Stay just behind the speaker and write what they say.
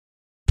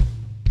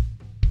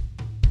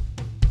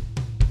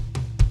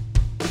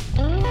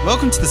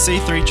Welcome to the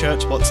C3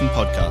 Church Watson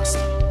podcast.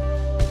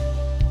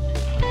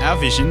 Our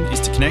vision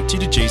is to connect you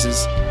to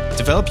Jesus,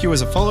 develop you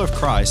as a follower of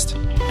Christ,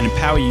 and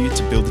empower you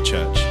to build the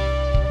church.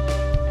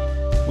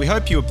 We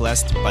hope you are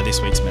blessed by this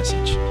week's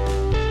message. So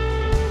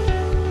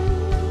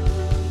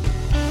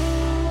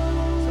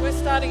we're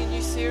starting a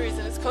new series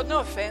and it's called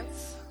No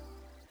Offense.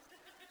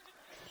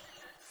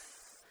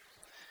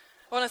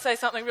 I want to say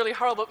something really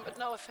horrible, but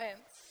no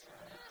offense.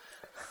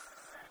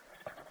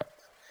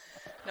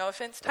 No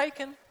offense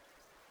taken.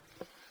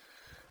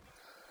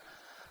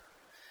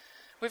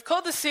 We've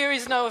called the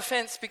series No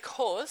Offense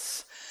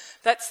because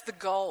that's the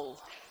goal.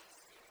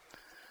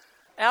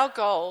 Our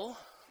goal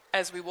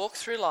as we walk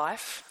through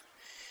life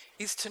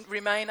is to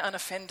remain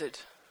unoffended.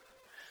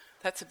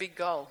 That's a big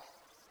goal.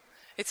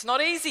 It's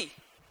not easy.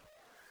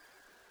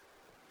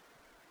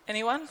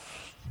 Anyone?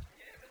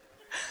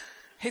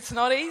 It's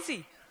not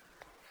easy.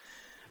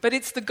 But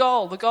it's the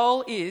goal. The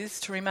goal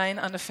is to remain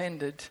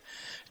unoffended,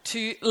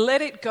 to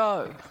let it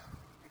go,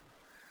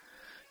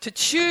 to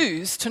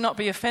choose to not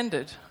be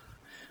offended.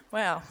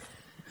 Wow.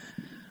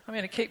 I'm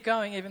going to keep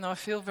going even though I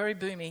feel very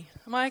boomy.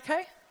 Am I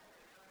okay?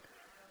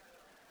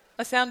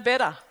 I sound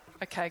better?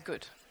 Okay,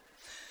 good.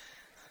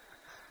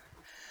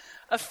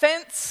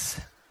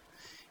 Offence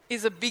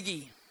is a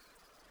biggie.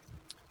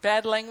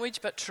 Bad language,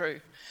 but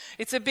true.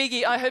 It's a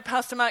biggie. I heard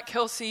Pastor Mark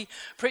Kelsey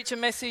preach a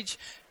message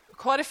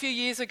quite a few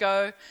years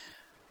ago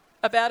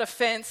about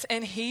offence,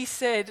 and he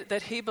said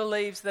that he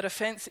believes that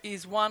offence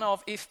is one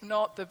of, if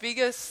not the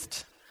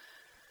biggest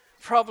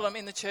problem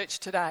in the church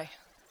today.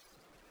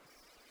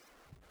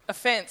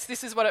 Offence,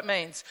 this is what it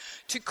means: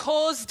 to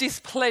cause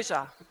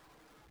displeasure,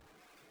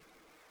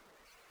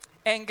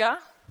 anger,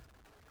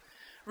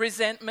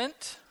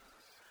 resentment,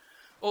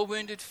 or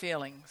wounded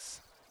feelings.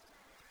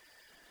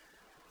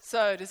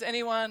 So, does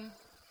anyone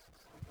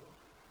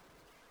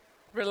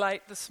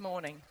relate this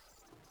morning?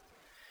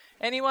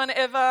 Anyone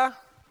ever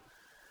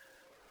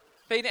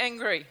been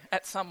angry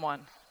at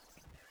someone?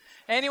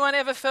 Anyone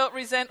ever felt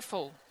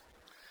resentful?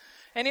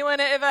 Anyone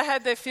ever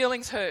had their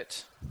feelings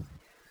hurt?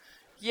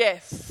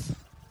 Yes.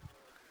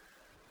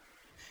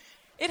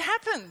 It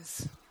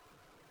happens.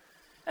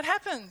 It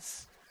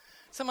happens.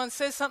 Someone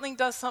says something,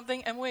 does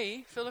something, and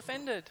we feel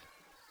offended.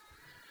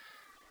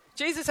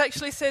 Jesus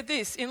actually said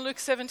this in Luke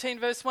 17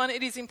 verse 1,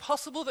 "It is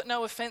impossible that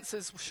no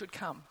offences should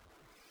come."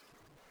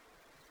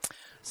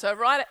 So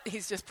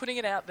he's just putting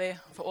it out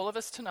there for all of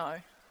us to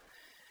know.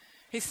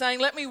 He's saying,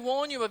 let me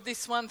warn you of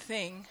this one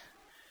thing.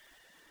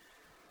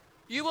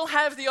 You will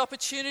have the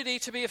opportunity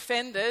to be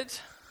offended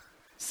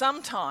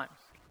sometime,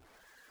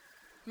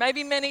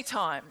 maybe many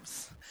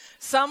times.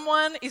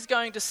 Someone is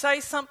going to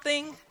say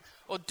something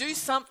or do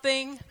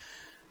something,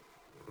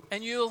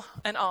 and you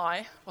and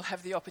I will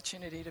have the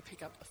opportunity to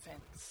pick up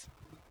offence,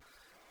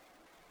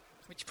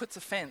 which puts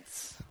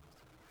offence,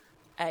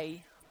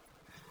 a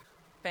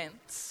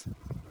fence,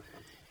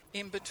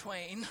 in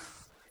between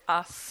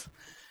us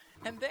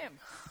and them.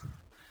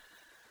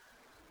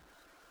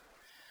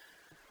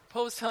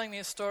 Paul was telling me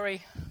a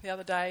story the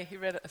other day. He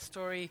read a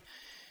story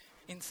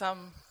in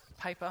some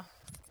paper,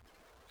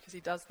 because he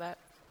does that,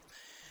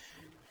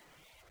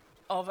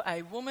 of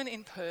a woman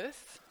in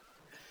Perth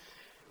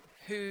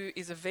who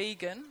is a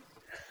vegan.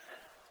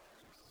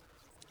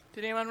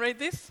 Did anyone read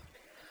this?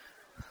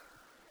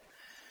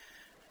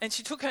 And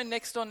she took her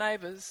next door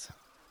neighbours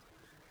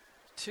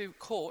to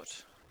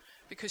court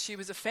because she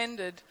was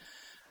offended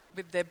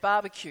with their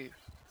barbecue,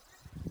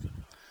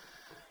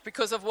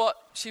 because of what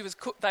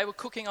they were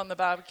cooking on the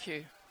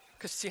barbecue,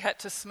 because she had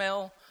to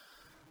smell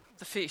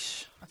the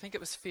fish. I think it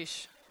was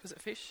fish. Was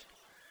it fish?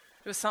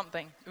 It was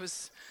something. It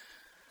was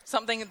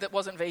something that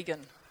wasn't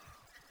vegan.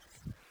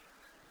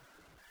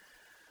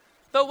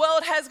 The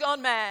world has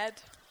gone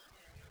mad.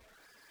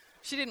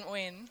 She didn't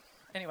win.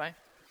 Anyway.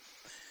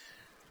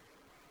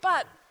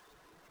 But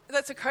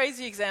that's a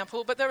crazy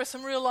example, but there are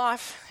some real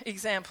life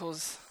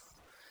examples.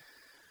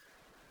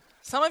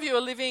 Some of you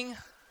are living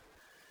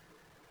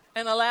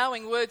and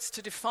allowing words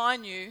to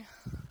define you,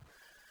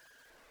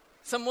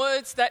 some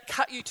words that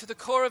cut you to the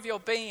core of your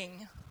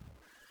being,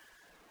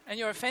 and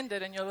you're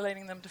offended and you're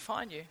letting them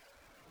define you.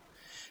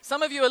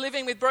 Some of you are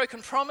living with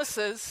broken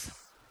promises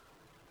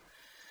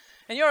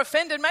and you're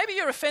offended. Maybe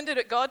you're offended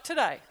at God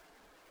today.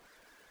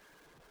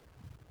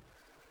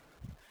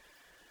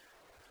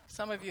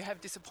 Some of you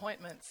have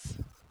disappointments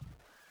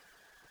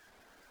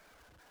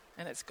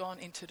and it's gone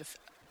into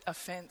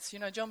offence. You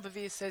know, John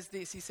Bevere says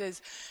this. He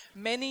says,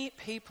 many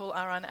people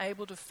are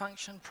unable to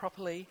function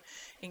properly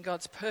in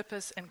God's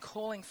purpose and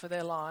calling for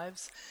their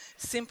lives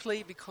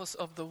simply because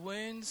of the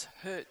wounds,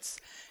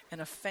 hurts,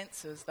 and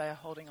offences they are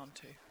holding on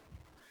to.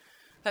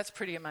 That's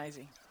pretty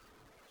amazing.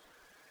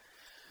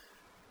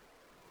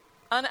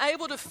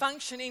 Unable to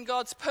function in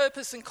God's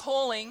purpose and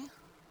calling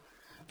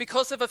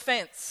because of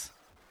offence.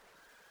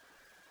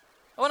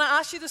 I want to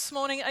ask you this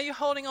morning, are you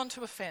holding on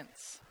to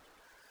offence?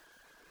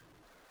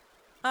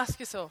 Ask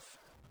yourself,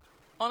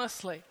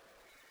 honestly.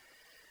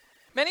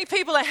 Many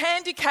people are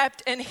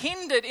handicapped and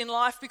hindered in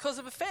life because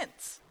of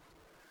offence.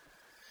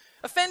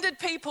 Offended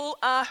people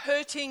are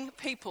hurting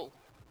people.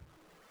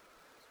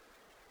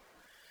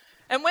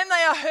 And when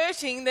they are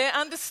hurting, their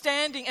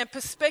understanding and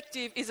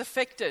perspective is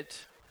affected.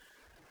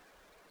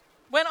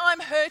 When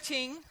I'm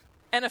hurting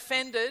and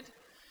offended,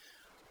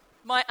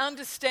 my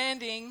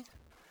understanding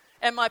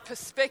and my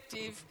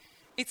perspective,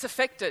 it's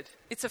affected.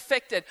 It's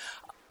affected.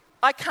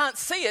 I can't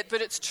see it,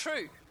 but it's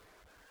true.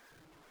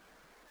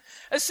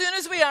 As soon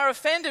as we are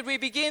offended, we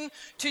begin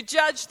to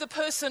judge the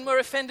person we're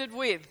offended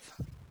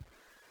with.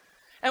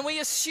 And we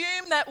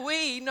assume that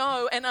we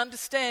know and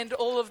understand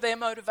all of their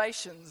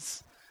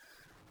motivations,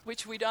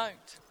 which we don't.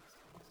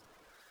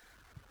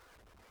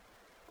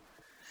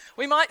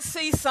 We might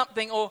see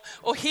something or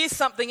hear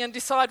something and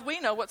decide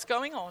we know what's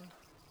going on.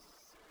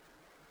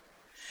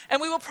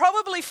 And we will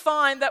probably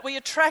find that we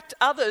attract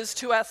others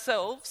to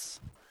ourselves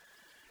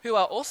who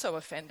are also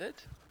offended.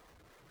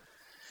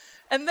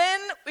 And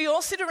then we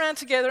all sit around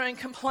together and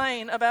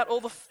complain about all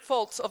the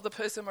faults of the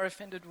person we're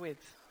offended with.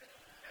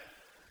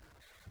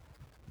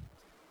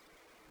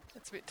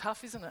 It's a bit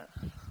tough, isn't it?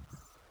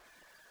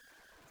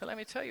 But let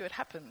me tell you, it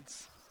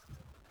happens.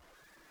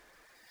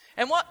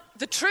 And what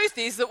the truth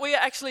is that we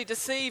are actually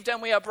deceived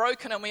and we are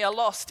broken and we are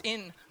lost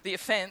in the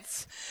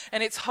offence.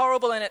 And it's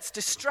horrible and it's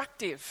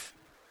destructive.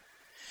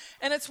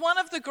 And it's one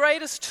of the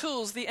greatest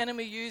tools the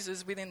enemy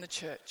uses within the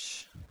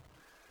church.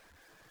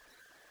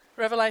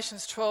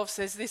 Revelations 12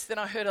 says this, then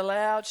I heard a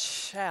loud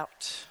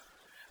shout,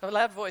 a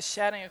loud voice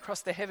shouting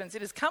across the heavens,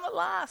 it has come at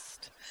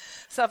last,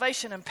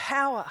 salvation and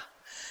power,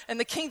 and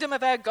the kingdom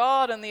of our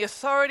God and the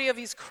authority of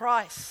his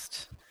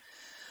Christ.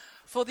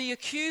 For the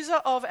accuser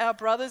of our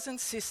brothers and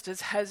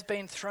sisters has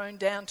been thrown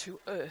down to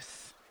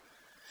earth.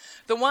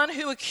 The one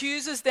who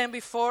accuses them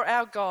before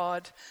our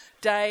God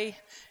day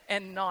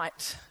and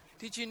night.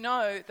 Did you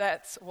know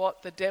that's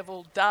what the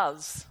devil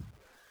does?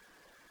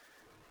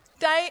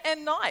 Day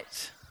and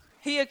night.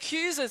 He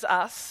accuses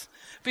us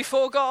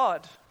before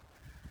God.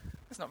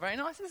 That's not very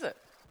nice, is it?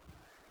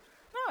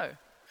 No.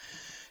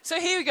 So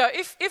here we go.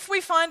 If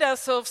we find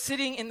ourselves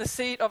sitting in the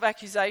seat of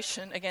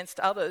accusation against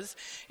others,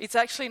 it's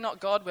actually not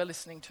God we're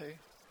listening to.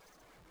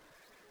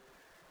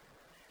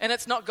 And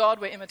it's not God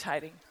we're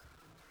imitating.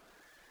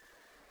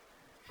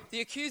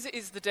 The accuser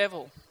is the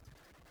devil.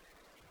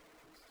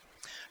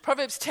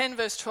 Proverbs 10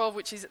 verse 12,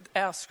 which is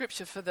our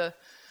scripture for the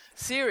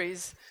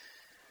series,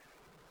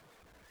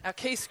 our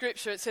key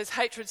scripture, it says,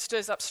 hatred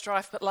stirs up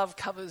strife, but love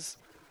covers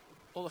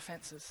all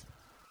offences.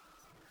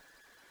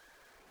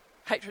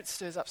 Hatred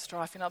stirs up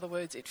strife. In other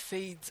words, it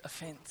feeds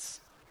offence.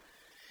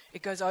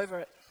 It goes over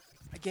it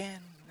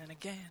again and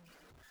again.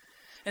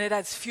 And it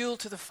adds fuel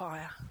to the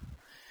fire.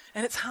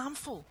 And it's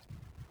harmful.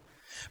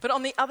 But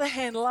on the other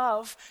hand,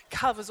 love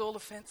covers all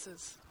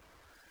offences.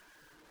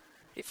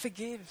 It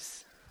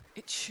forgives.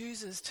 It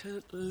chooses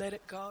to let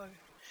it go.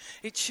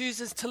 It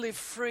chooses to live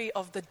free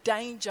of the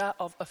danger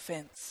of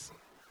offence.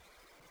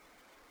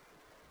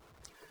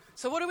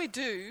 So what do we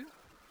do?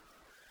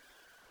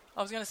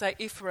 I was going to say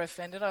if we're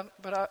offended,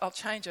 but I'll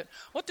change it.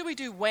 What do we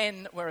do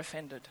when we're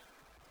offended?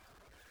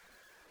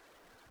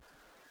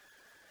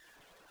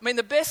 I mean,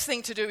 the best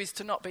thing to do is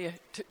to not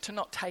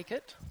take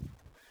it,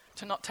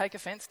 to not take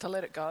offence, to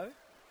let it go.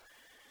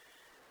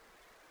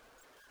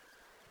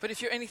 But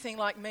if you're anything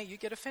like me, you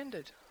get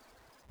offended.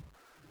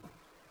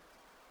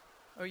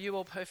 Or are you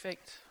all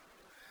perfect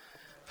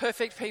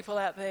people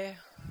out there?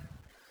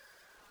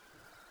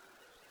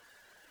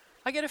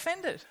 I get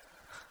offended.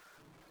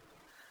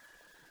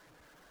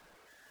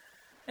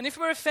 And if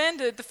we're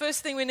offended, the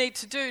first thing we need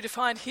to do to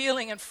find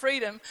healing and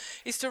freedom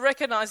is to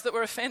recognise that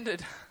we're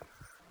offended.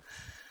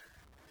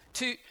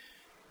 To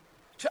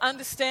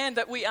understand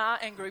that we are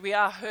angry, we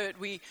are hurt,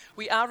 we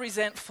are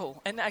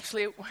resentful, and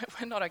actually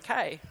we're not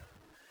okay.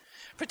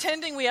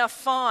 Pretending we are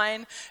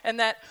fine and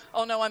that,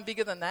 oh no, I'm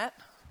bigger than that.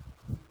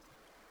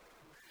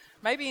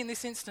 Maybe in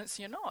this instance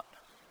you're not.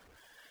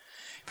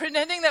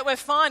 Pretending that we're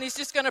fine is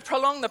just going to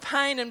prolong the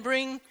pain and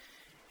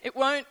it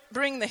won't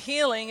bring the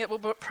healing, it will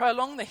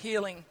prolong the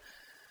healing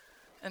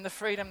and the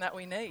freedom that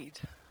we need.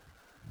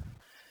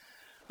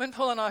 When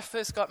Paul and I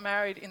first got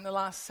married in the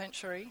last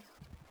century,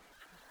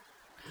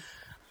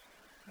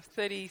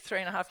 33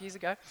 and a half years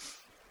ago,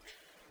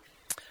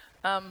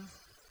 I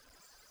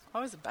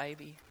was a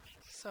baby,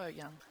 so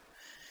young.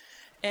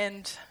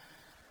 And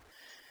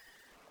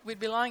we'd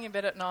be lying in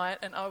bed at night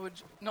and I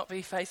would not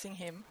be facing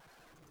him.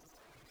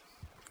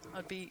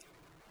 I'd be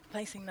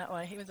facing that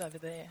way, he was over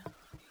there.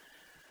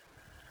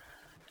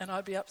 And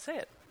I'd be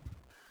upset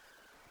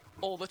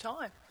all the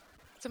time.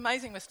 It's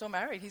amazing we're still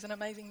married. He's an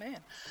amazing man.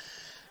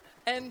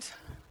 And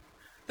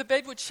the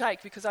bed would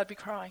shake because I'd be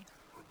crying.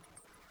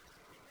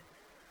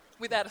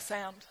 Without a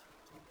sound.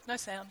 No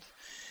sound.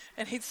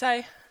 And he'd say,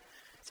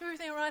 is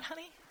everything all right,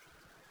 honey?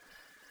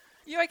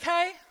 You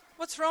okay?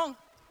 What's wrong?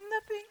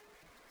 Nothing.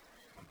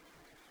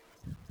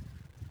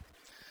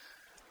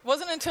 It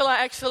wasn't until I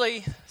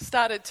actually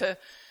started to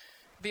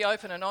be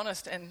open and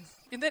honest and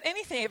that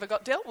anything ever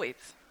got dealt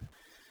with.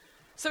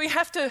 So we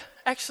have to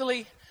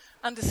actually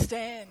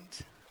understand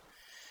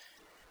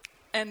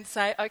and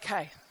say,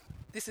 okay,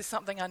 this is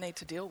something I need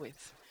to deal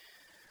with.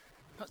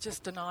 Not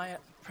just deny it,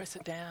 press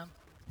it down.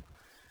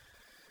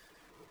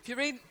 If you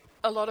read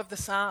a lot of the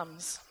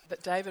Psalms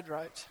that David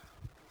wrote,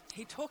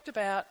 he talked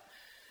about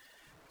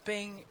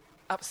being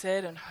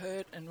upset and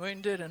hurt and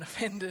wounded and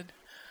offended.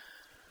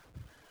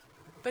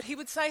 But he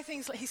would say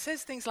things, he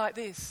says things like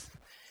this: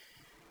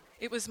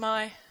 it was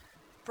my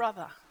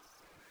brother.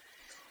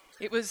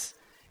 It was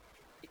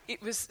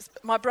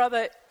my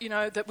brother,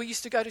 that we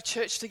used to go to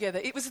church together.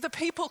 It was the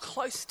people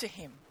close to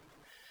him.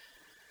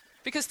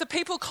 Because the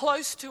people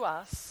close to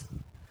us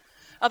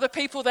are the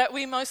people that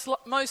we most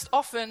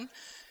often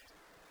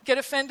get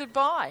offended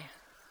by.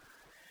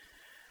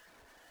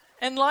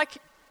 And like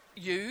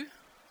you,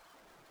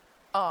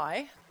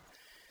 I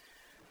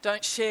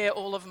don't share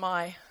all of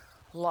my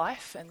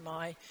life and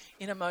my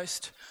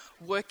innermost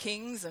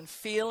workings and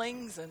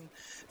feelings and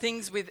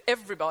things with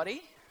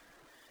everybody.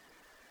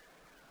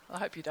 I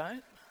hope you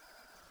don't.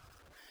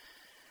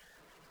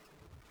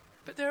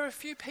 But there are a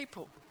few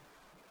people,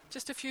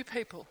 just a few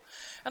people.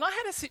 And I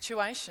had a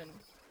situation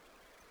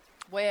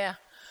where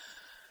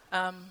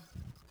a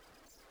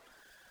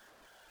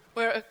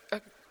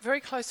very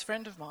close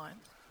friend of mine,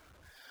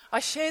 I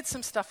shared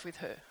some stuff with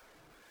her,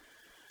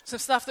 some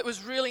stuff that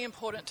was really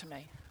important to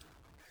me,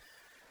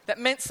 that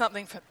meant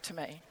something to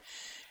me.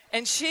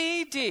 And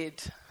she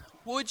did,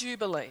 would you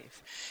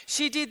believe,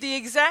 she did the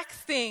exact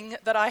thing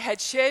that I had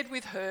shared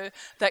with her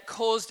that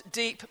caused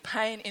deep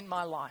pain in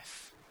my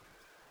life.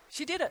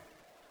 She did it.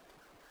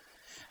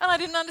 And I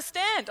didn't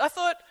understand. I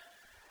thought,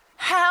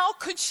 how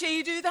could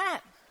she do that?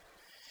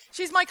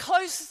 She's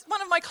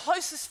one of my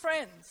closest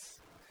friends.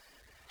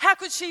 How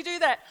could she do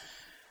that?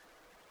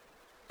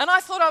 And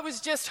I thought I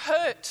was just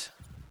hurt.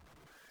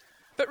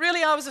 But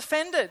really I was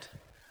offended.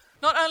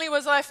 Not only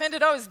was I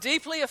offended, I was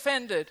deeply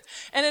offended.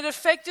 And it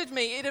affected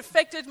me. It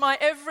affected my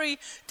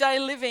everyday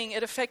living.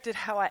 It affected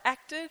how I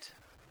acted,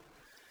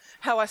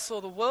 how I saw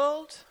the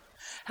world,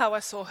 how I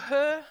saw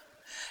her,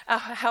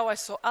 how I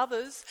saw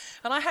others.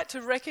 And I had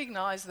to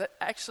recognize that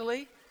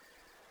actually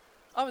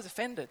I was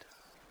offended.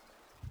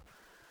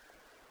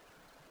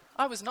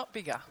 I was not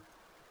bigger.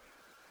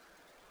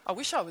 I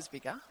wish I was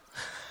bigger.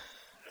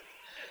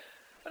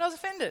 But I was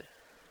offended.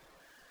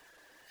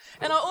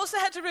 And I also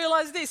had to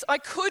realize this: I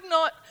could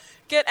not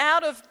get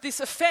out of this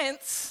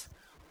offense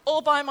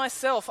all by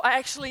myself. I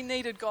actually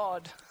needed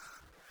God.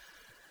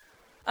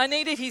 I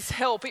needed his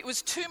help. It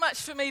was too much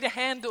for me to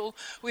handle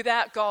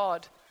without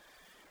God.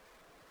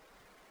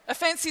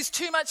 Offense is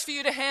too much for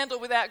you to handle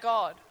without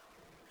God.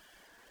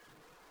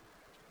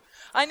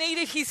 I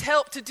needed his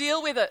help to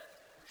deal with it.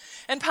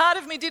 And part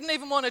of me didn't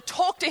even want to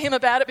talk to him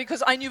about it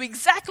because I knew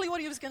exactly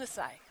what he was going to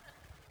say.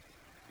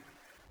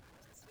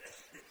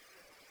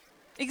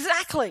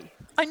 Exactly.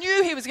 I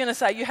knew he was going to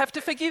say, you have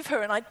to forgive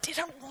her, and I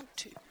didn't want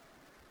to.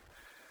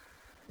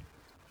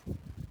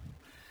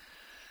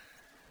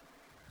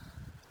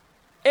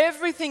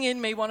 Everything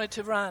in me wanted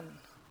to run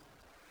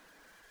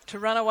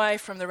away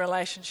from the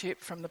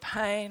relationship, from the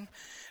pain,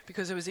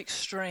 because it was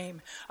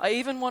extreme. I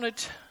even wanted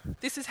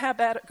this is how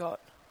bad it got.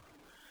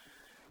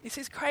 This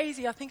is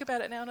crazy. I think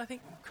about it now and I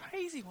think,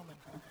 crazy woman.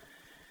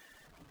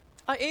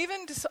 I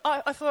even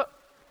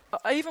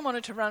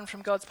wanted to run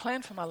from God's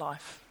plan for my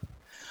life.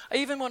 I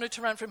even wanted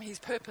to run from his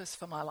purpose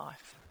for my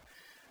life.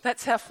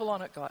 That's how full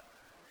on it got.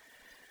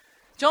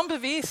 John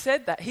Bevere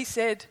said that. He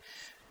said,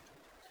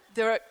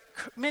 there are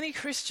many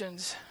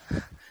Christians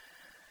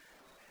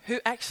who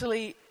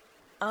actually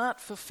aren't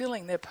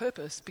fulfilling their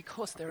purpose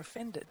because they're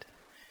offended.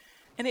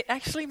 And it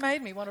actually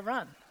made me want to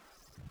run.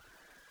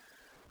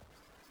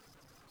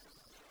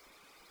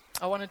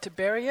 I wanted to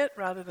bury it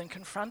rather than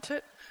confront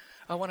it.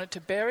 I wanted to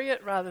bury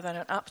it rather than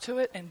own up to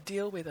it and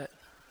deal with it.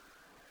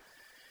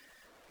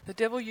 The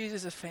devil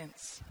uses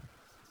offense.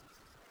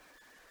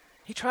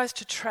 He tries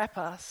to trap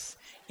us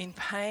in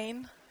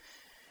pain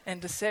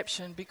and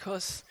deception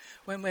because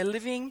when we're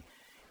living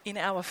in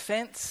our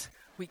offense,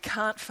 we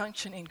can't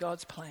function in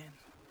God's plan.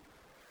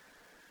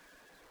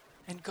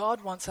 And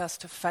God wants us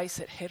to face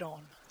it head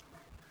on.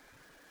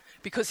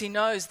 Because he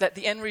knows that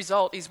the end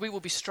result is we will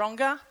be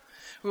stronger,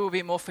 we will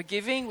be more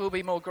forgiving, we will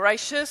be more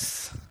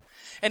gracious,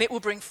 and it will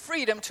bring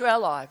freedom to our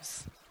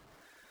lives.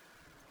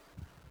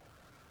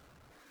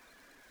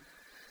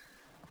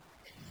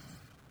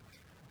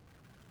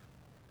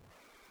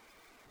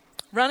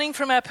 Running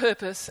from our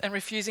purpose and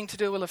refusing to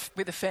deal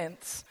with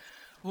offense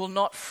will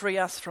not free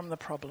us from the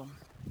problem.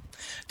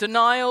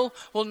 Denial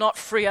will not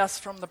free us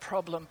from the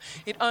problem.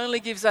 It only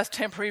gives us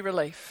temporary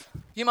relief.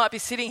 You might be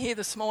sitting here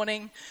this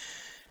morning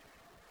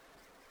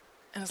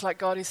and it's like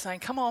God is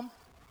saying, come on.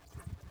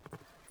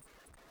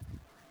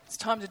 It's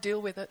time to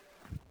deal with it.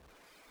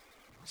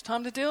 It's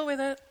time to deal with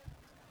it.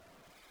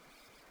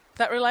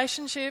 That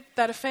relationship,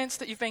 that offense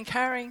that you've been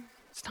carrying,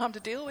 it's time to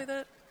deal with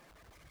it.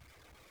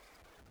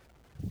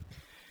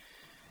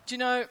 Do you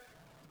know,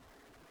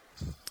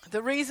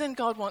 the reason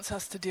God wants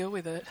us to deal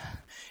with it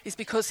is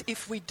because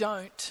if we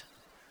don't,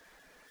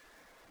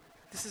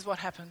 this is what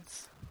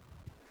happens.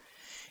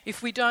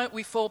 If we don't,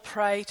 we fall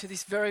prey to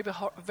this very,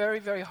 very,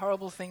 very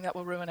horrible thing that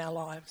will ruin our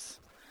lives.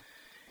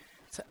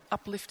 It's an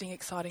uplifting,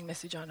 exciting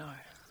message, I know.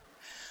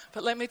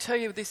 But let me tell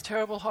you this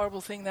terrible,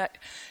 horrible thing that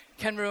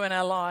can ruin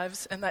our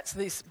lives, and that's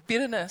this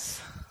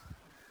bitterness,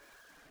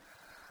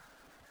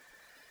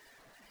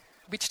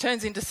 which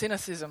turns into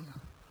cynicism,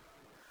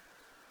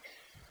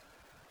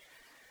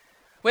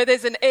 where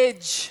there's an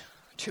edge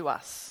to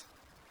us.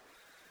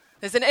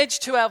 There's an edge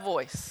to our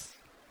voice.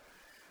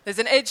 There's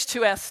an edge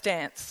to our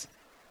stance.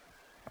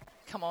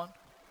 Come on.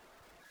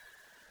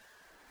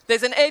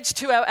 There's an edge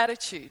to our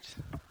attitude.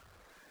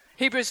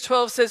 Hebrews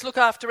 12 says, look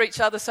after each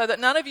other so that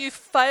none of you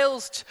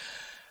fails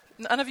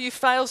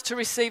to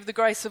receive the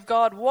grace of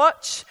God.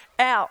 Watch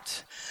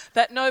out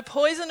that no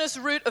poisonous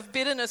root of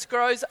bitterness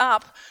grows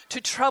up to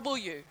trouble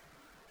you,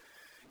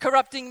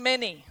 corrupting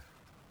many.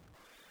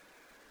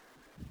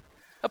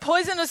 A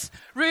poisonous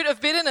root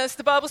of bitterness,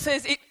 the Bible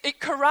says, it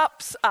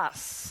corrupts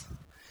us.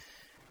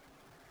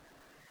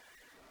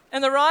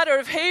 And the writer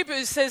of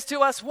Hebrews says to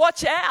us,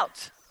 watch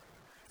out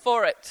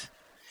for it.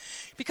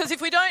 Because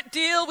if we don't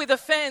deal with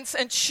offense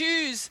and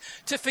choose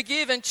to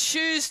forgive and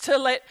choose to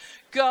let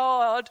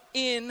God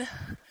in,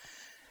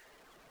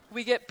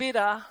 we get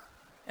bitter,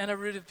 and a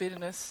root of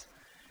bitterness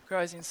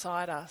grows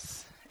inside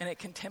us, and it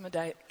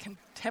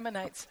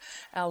contaminates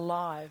our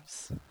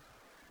lives.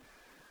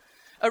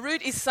 A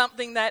root is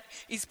something that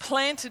is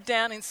planted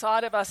down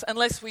inside of us.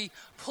 Unless we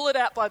pull it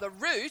out by the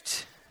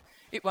root,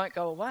 it won't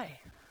go away.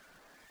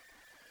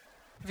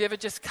 Have you ever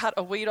just cut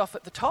a weed off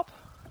at the top?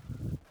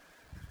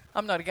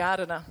 I'm not a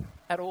gardener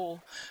at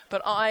all,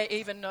 but I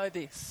even know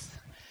this.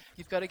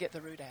 You've got to get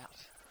the root out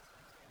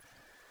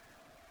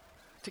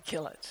to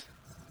kill it.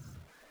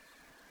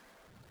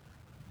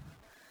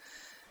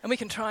 And we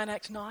can try and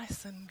act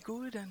nice and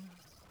good and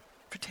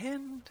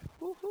pretend.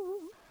 Woo-hoo.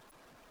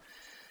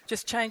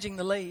 Just changing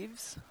the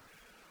leaves,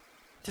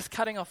 just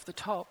cutting off the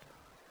top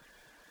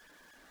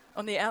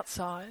on the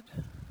outside.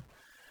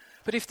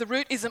 But if the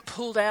root isn't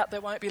pulled out,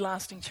 there won't be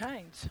lasting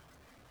change.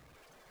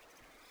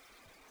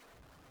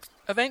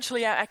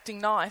 Eventually our acting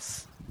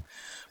nice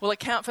will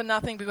account for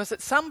nothing, because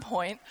at some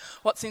point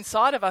what's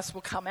inside of us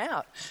will come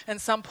out,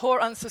 and some poor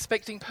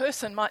unsuspecting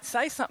person might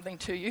say something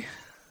to you.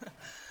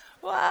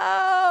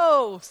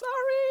 Whoa,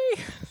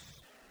 sorry.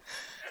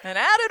 And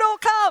out it all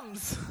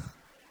comes.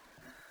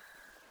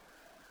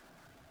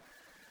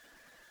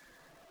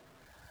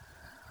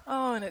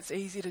 Oh, and it's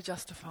easy to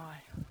justify.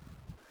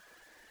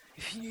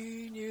 If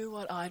you knew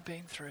what I'd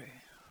been through,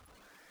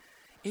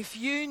 if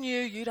you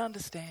knew, you'd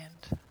understand.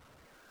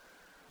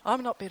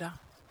 I'm not bitter.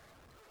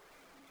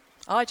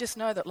 I just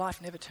know that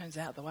life never turns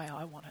out the way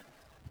I want it.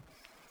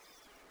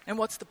 And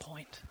what's the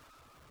point?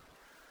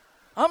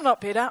 I'm not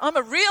bitter. I'm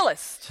a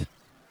realist.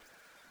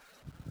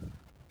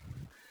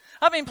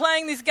 I've been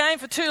playing this game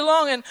for too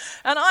long, and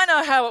I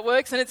know how it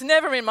works, and it's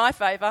never in my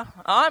favour.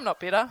 I'm not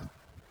bitter.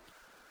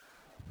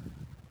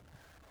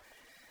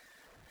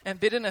 And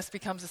bitterness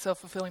becomes a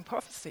self-fulfilling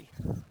prophecy.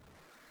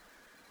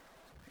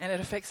 And it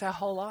affects our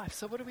whole life.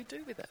 So what do we do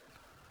with it?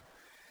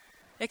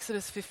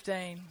 Exodus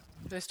 15,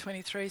 verse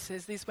 23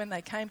 says this: when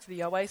they came to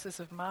the oasis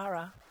of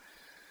Marah,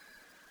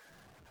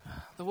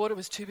 the water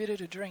was too bitter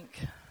to drink.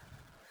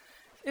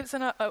 It was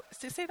do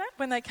you see that?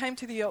 When they came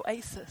to the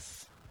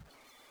oasis.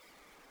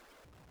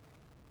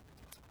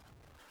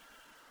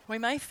 We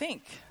may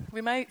think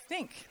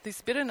this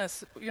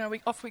bitterness,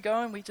 off we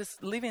go and we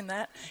just live in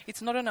that.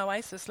 It's not an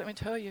oasis, let me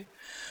tell you.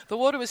 The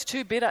water was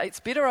too bitter. It's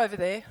bitter over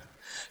there.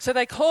 So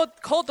they called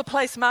the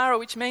place Marah,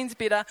 which means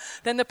bitter.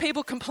 Then the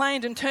people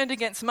complained and turned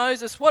against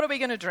Moses. What are we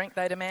going to drink?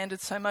 They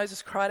demanded. So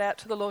Moses cried out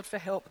to the Lord for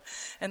help,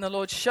 and the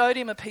Lord showed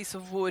him a piece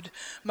of wood.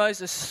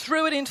 Moses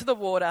threw it into the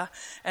water,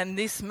 and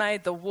this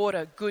made the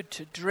water good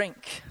to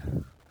drink.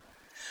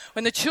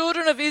 When the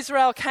children of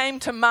Israel came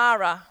to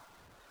Marah,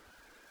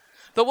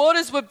 the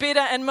waters were bitter,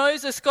 and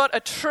Moses got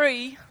a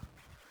tree.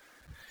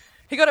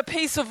 He got a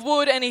piece of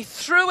wood and he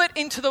threw it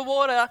into the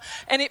water,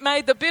 and it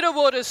made the bitter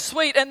waters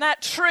sweet. And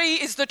that tree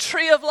is the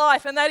tree of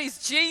life, and that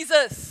is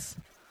Jesus.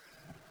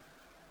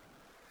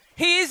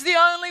 He is the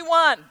only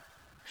one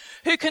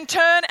who can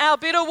turn our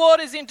bitter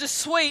waters into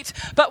sweet,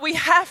 but we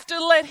have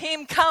to let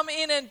him come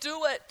in and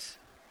do it.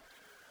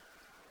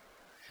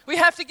 We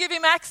have to give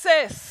him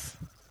access.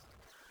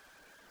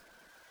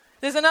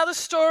 There's another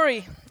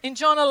story in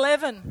John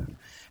 11.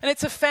 And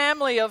it's a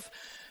family of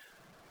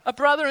a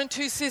brother and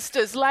two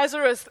sisters,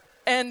 Lazarus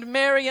and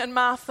Mary and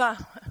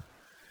Martha.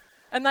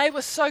 And they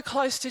were so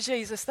close to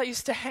Jesus. They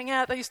used to hang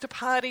out, they used to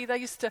party, they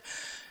used to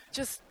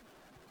just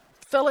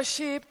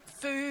fellowship,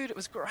 food. It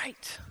was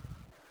great.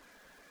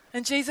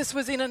 And Jesus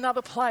was in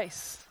another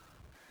place.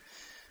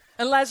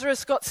 And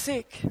Lazarus got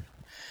sick.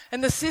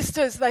 And the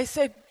sisters, they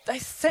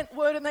sent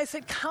word and they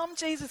said, come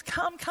Jesus,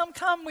 come.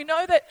 We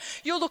know that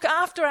you'll look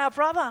after our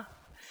brother.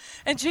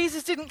 And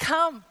Jesus didn't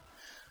come.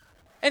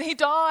 And he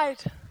died.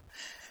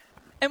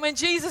 And when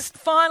Jesus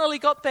finally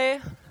got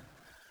there,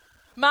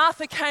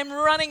 Martha came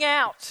running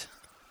out.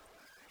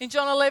 In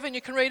John 11,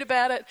 you can read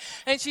about it.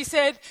 And she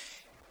said,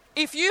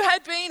 if you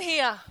had been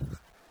here,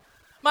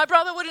 my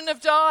brother wouldn't have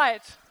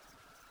died.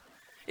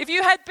 If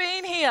you had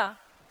been here.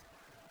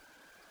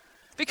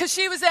 Because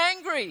she was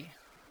angry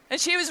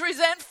and she was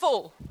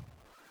resentful.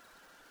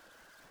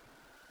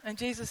 And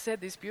Jesus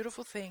said this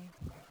beautiful thing.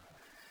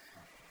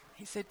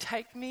 He said,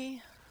 "Take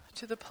me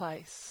to the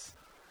place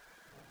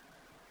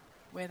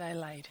where they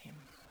laid him.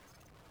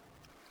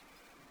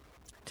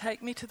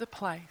 Take me to the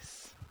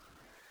place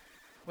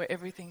where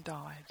everything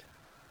died."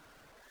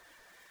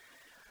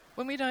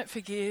 When we don't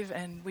forgive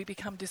and we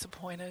become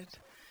disappointed,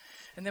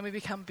 and then we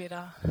become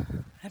bitter,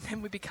 and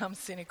then we become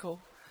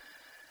cynical,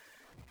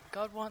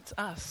 God wants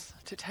us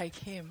to take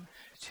him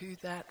to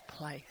that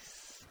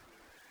place.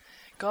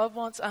 God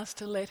wants us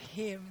to let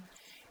him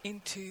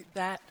into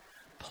that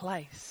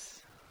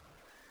place.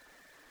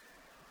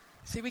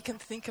 See, we can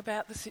think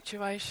about the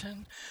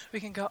situation, we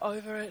can go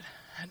over it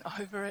and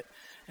over it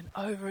and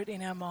over it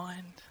in our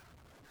mind.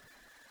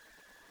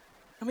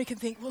 And we can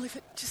think, well, if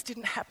it just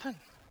didn't happen,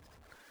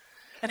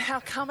 and how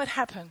come it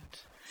happened?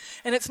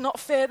 And it's not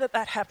fair that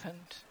that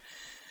happened.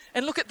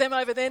 And look at them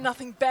over there,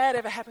 nothing bad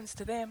ever happens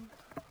to them.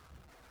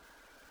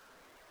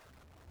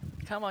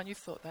 Come on, you've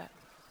thought that.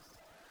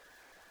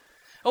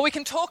 Or we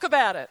can talk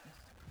about it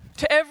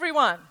to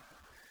everyone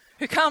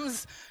who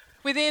comes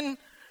within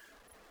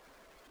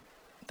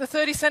the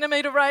 30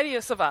 centimetre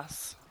radius of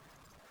us.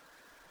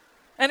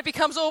 And it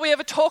becomes all we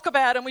ever talk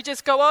about, and we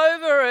just go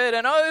over it,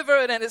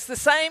 and it's the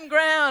same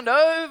ground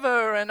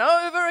over and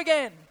over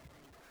again.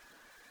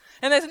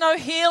 And there's no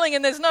healing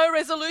and there's no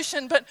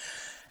resolution.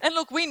 And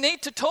look, we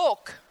need to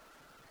talk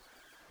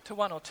to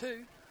one or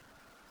two,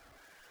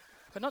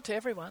 but not to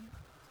everyone.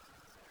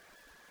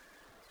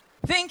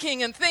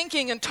 Thinking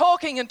and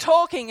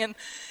talking, and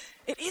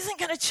it isn't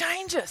going to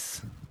change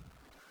us.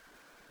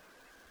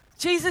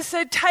 Jesus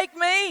said, "Take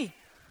me."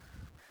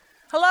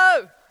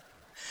 Hello.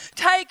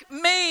 Take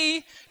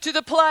me to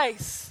the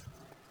place.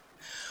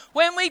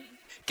 When we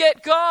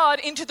get God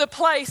into the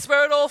place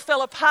where it all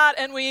fell apart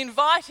and we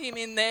invite him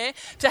in there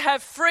to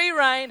have free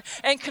reign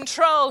and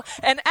control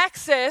and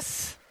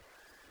access,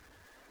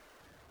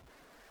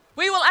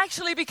 we will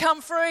actually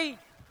become free.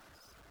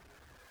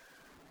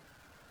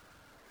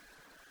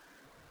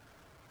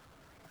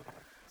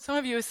 Some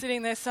of you are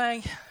sitting there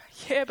saying,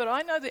 "Yeah, but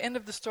I know the end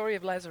of the story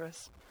of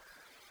Lazarus."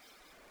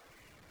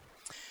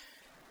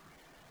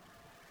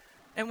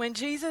 And when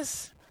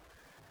Jesus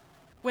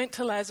went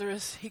to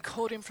Lazarus, he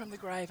called him from the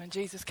grave,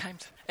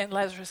 and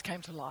Lazarus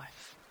came to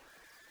life.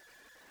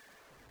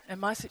 And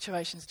my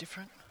situation's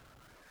different.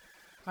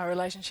 My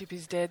relationship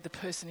is dead, the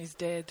person is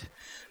dead,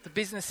 the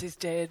business is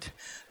dead,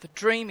 the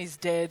dream is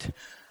dead.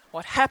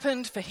 What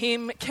happened for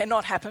him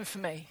cannot happen for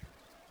me.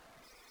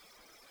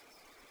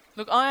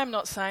 Look, I am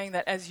not saying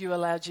that as you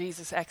allow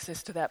Jesus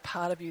access to that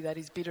part of you that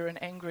is bitter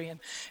and angry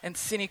and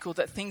cynical,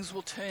 that things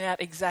will turn out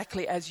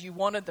exactly as you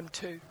wanted them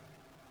to.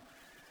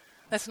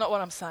 That's not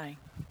what I'm saying.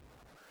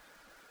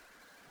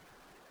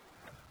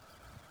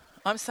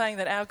 I'm saying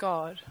that our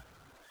God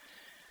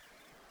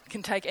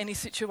can take any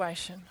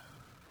situation,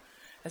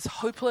 as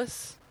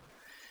hopeless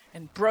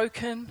and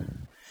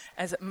broken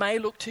as it may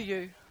look to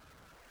you,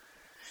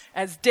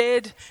 as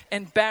dead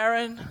and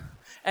barren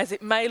as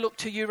it may look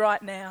to you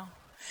right now,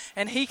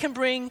 and he can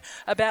bring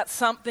about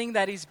something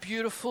that is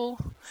beautiful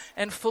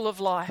and full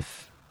of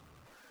life.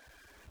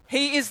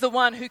 He is the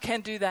one who can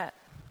do that.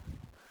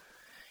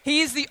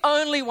 He is the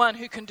only one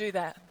who can do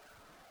that.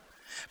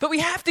 But we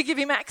have to give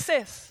him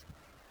access.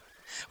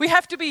 We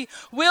have to be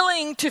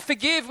willing to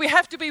forgive. We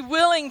have to be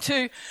willing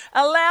to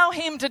allow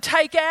him to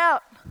take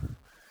out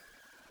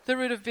the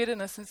root of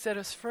bitterness and set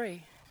us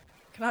free.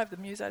 Can I have the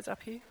musos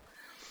up here,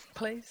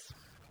 please?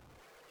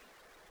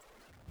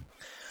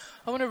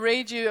 I want to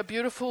read you a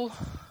beautiful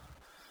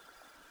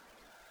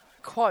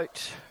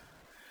quote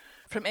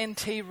from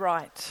N.T.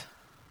 Wright.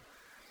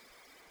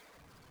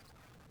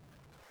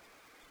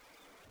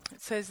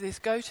 It says this: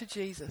 "Go to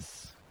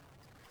Jesus.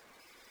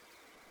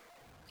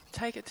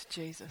 Take it to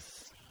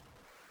Jesus.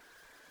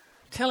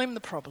 Tell him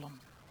the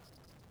problem.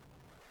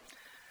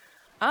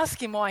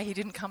 Ask him why he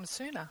didn't come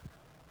sooner.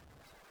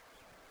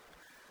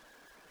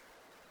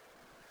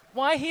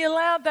 Why he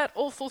allowed that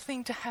awful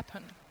thing to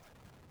happen.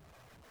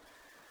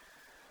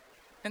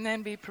 And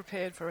then be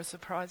prepared for a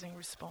surprising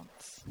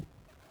response.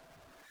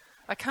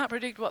 I can't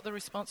predict what the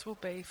response will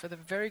be for the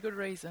very good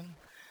reason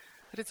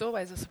that it's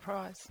always a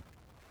surprise.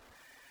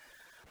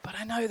 But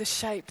I know the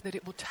shape that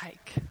it will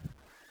take.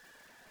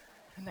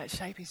 And that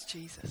shape is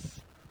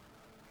Jesus.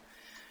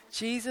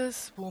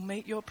 Jesus will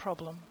meet your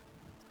problem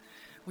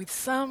with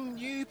some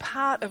new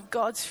part of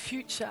God's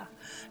future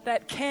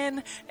that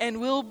can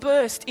and will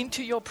burst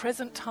into your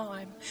present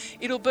time.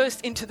 It'll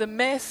burst into the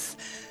mess,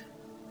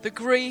 the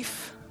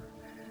grief,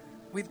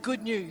 with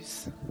good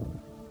news,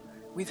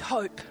 with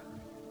hope,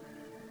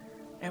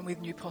 and with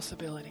new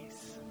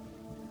possibilities.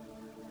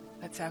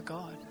 That's our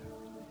God.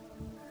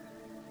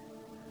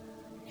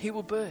 He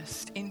will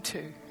burst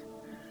into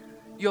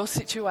your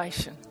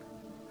situation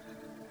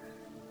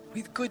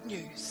with good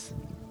news,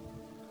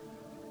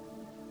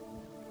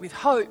 with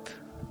hope,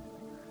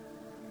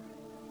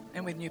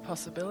 and with new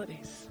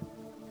possibilities.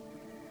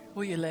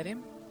 Will you let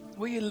him?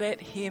 Will you let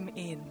him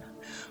in?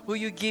 Will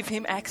you give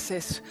him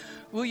access?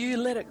 Will you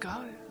let it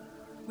go?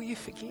 Will you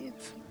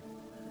forgive?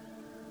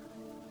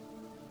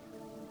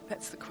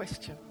 That's the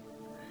question.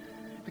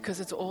 because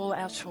it's all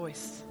our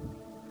choice.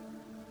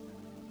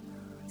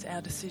 It's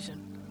our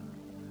decision.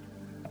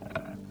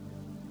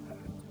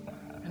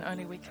 And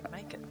only we can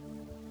make it.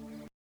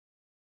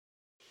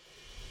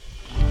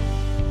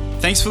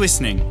 Thanks for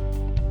listening.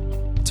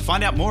 To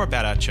find out more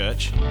about our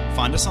church,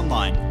 find us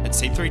online at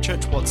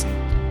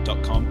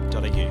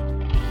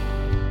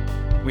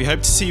c3churchwatson.com.au. We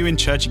hope to see you in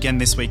church again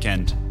this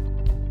weekend.